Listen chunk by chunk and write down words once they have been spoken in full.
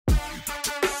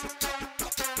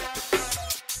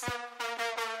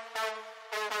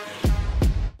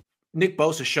Nick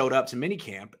Bosa showed up to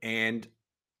minicamp, and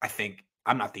I think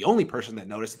I'm not the only person that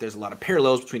noticed that there's a lot of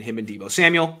parallels between him and Deebo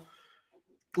Samuel.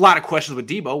 A lot of questions with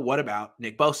Deebo. What about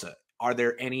Nick Bosa? Are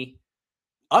there any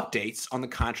updates on the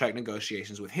contract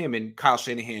negotiations with him? And Kyle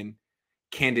Shanahan,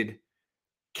 candid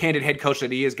head coach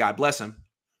that he is, God bless him,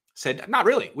 said, not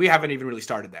really. We haven't even really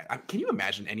started that. Can you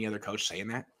imagine any other coach saying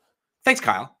that? Thanks,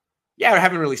 Kyle. Yeah, we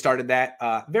haven't really started that.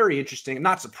 Very interesting. I'm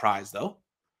not surprised, though.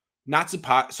 Not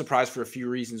surprised for a few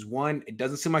reasons. One, it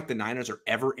doesn't seem like the Niners are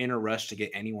ever in a rush to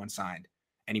get anyone signed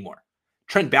anymore.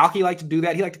 Trent Baalke liked to do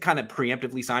that. He liked to kind of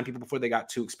preemptively sign people before they got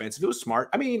too expensive. It was smart.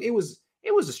 I mean, it was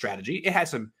a strategy. It had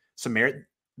some merit.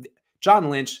 John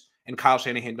Lynch and Kyle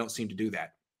Shanahan don't seem to do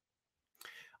that.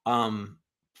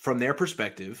 From their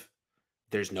perspective,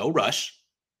 there's no rush.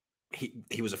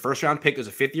 He was a first-round pick. It was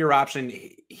a fifth-year option.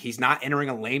 He's not entering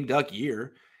a lame duck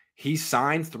year. He's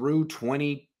signed through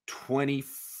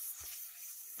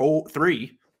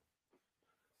 2023.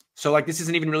 So, like, this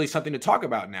isn't even really something to talk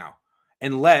about now,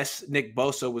 unless Nick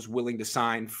Bosa was willing to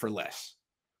sign for less.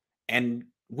 And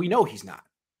we know he's not.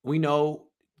 We know,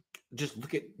 just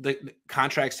look at the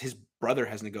contracts his brother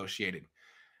has negotiated.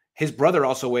 His brother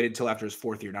also waited until after his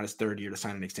fourth year, not his third year, to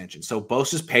sign an extension. So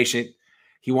Bosa's patient.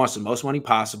 He wants the most money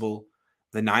possible.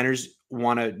 The Niners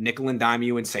want to nickel and dime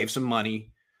you and save some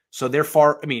money. So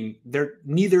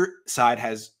neither side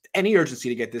has any urgency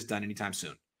to get this done anytime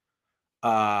soon.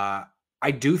 I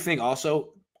do think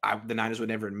also the Niners would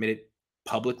never admit it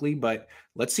publicly, but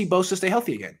let's see Bosa stay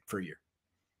healthy again for a year.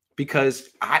 Because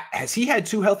has he had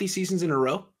 2 healthy seasons in a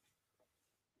row?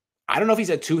 I don't know if he's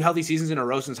had 2 healthy seasons in a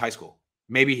row since high school.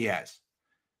 Maybe he has.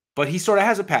 But he sort of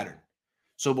has a pattern.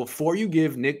 So before you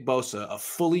give Nick Bosa a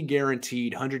fully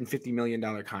guaranteed $150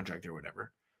 million contract or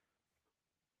whatever,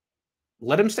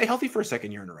 let him stay healthy for a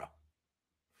second year in a row.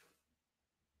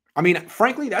 I mean,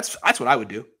 frankly, that's what I would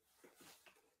do.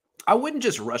 I wouldn't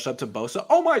just rush up to Bosa.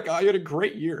 Oh my God, you had a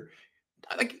great year.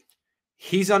 Like,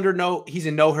 he's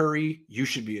in no hurry. You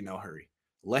should be in no hurry.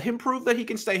 Let him prove that he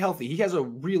can stay healthy. He has a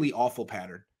really awful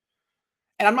pattern.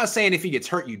 And I'm not saying if he gets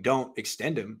hurt, you don't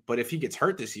extend him. But if he gets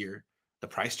hurt this year, the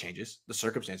price changes. The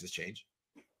circumstances change.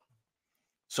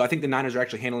 So I think the Niners are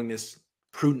actually handling this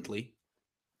prudently,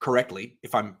 correctly,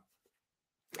 if I'm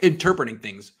interpreting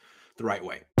things the right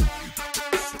way.